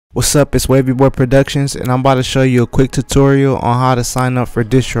What's up, it's Wavy Boy Productions, and I'm about to show you a quick tutorial on how to sign up for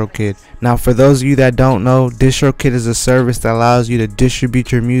Distrokid. Now, for those of you that don't know, Distrokid is a service that allows you to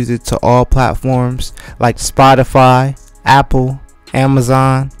distribute your music to all platforms like Spotify, Apple,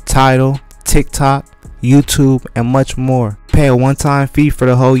 Amazon, Tidal, TikTok, YouTube, and much more. Pay a one-time fee for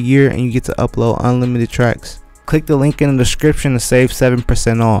the whole year and you get to upload unlimited tracks. Click the link in the description to save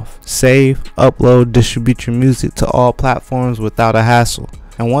 7% off. Save, upload, distribute your music to all platforms without a hassle.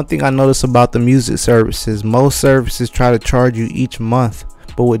 And one thing I notice about the music services, most services try to charge you each month,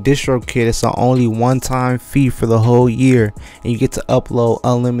 but with Distrokid it's an only one-time fee for the whole year, and you get to upload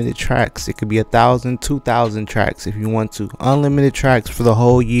unlimited tracks. It could be 1,000, 2,000 tracks if you want to. Unlimited tracks for the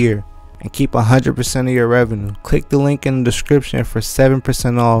whole year, and keep 100% of your revenue. Click the link in the description for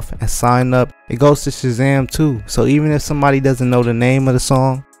 7% off and sign up. It goes to Shazam too, so even if somebody doesn't know the name of the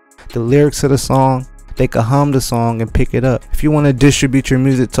song, the lyrics of the song, they can hum the song and pick it up. If you want to distribute your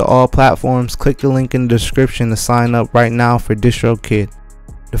music to all platforms, click the link in the description to sign up right now for Distrokid.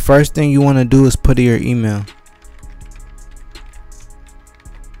 The first thing you want to do is put in your email.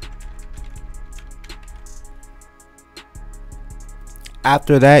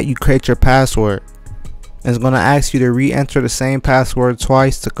 After that, you create your password. It's going to ask you to re-enter the same password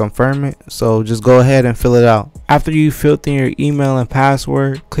twice to confirm it, so just go ahead and fill it out. After you filled in your email and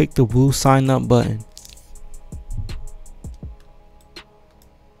password, click the blue sign up button.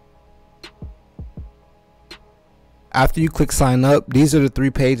 After you click sign up, these are the 3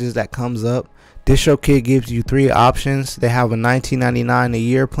 pages that comes up. Distrokid gives you 3 options. They have a $19.99 a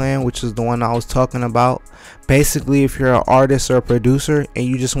year plan, which is the one I was talking about. Basically, if you're an artist or a producer and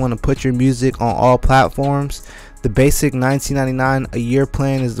you just want to put your music on all platforms, the basic $19.99 a year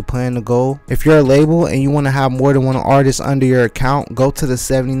plan is the plan to go. If you're a label and you want to have more than one artist under your account, go to the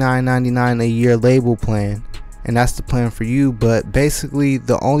 $79.99 a year label plan, and that's the plan for you. But basically,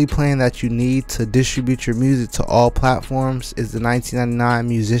 the only plan that you need to distribute your music to all platforms is the $19.99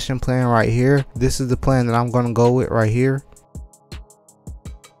 musician plan right here. This is the plan that I'm going to go with right here.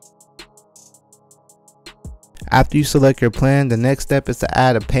 After you select your plan, the next step is to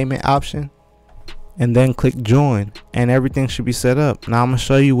add a payment option, and then click join, and everything should be set up. Now I'm going to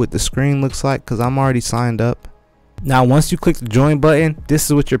show you what the screen looks like because I'm already signed up. Now once you click the join button, this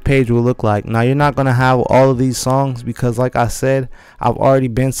is what your page will look like. Now you're not going to have all of these songs because, like I said, I've already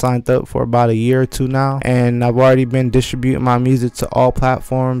been signed up for about a year or 2 now, and I've already been distributing my music to all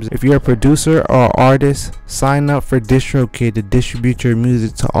platforms. If you're a producer or artist, sign up for Distrokid to distribute your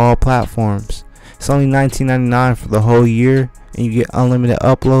music to all platforms. It's only $19.99 for the whole year, and you get unlimited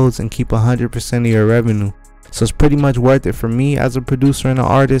uploads and keep 100% of your revenue. So it's pretty much worth it for me as a producer and an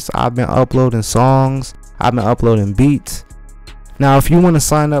artist. I've been uploading songs, I've been uploading beats. Now if you want to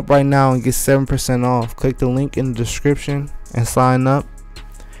sign up right now and get 7% off, click the link in the description and sign up.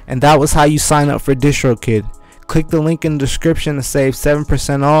 And that was how you sign up for Distrokid. Click the link in the description to save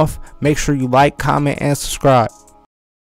 7% off. Make sure you like, comment, and subscribe.